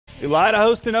Elida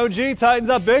hosting OG, Titans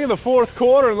up big in the fourth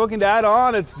quarter, and looking to add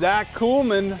on, it's Zach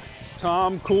Kuhlman.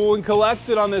 Calm, cool, and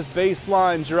collected on this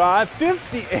baseline drive.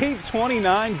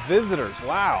 58-29 visitors,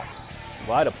 wow.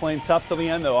 Elida playing tough till the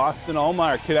end though. Austin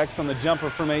Allmeyer connects on the jumper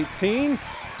from 18.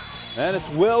 And it's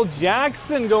Will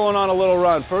Jackson going on a little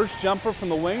run. First jumper from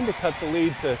the wing to cut the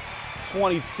lead to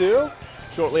 22.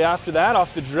 Shortly after that,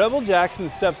 off the dribble, Jackson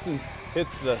steps and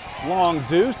hits the long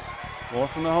deuce. More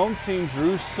from the home team,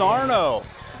 Drew Sarno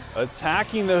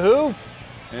attacking the hoop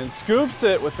and scoops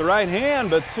it with the right hand,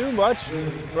 but too much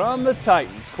from the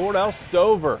Titans. Cordell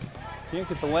Stover can't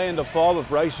get the land to fall, but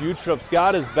Bryce Utrup's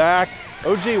got his back.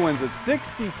 OG wins it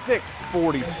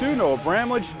 66-42. Noah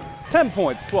Bramlage, 10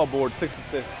 points, 12 boards, 6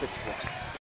 assists, 6 points.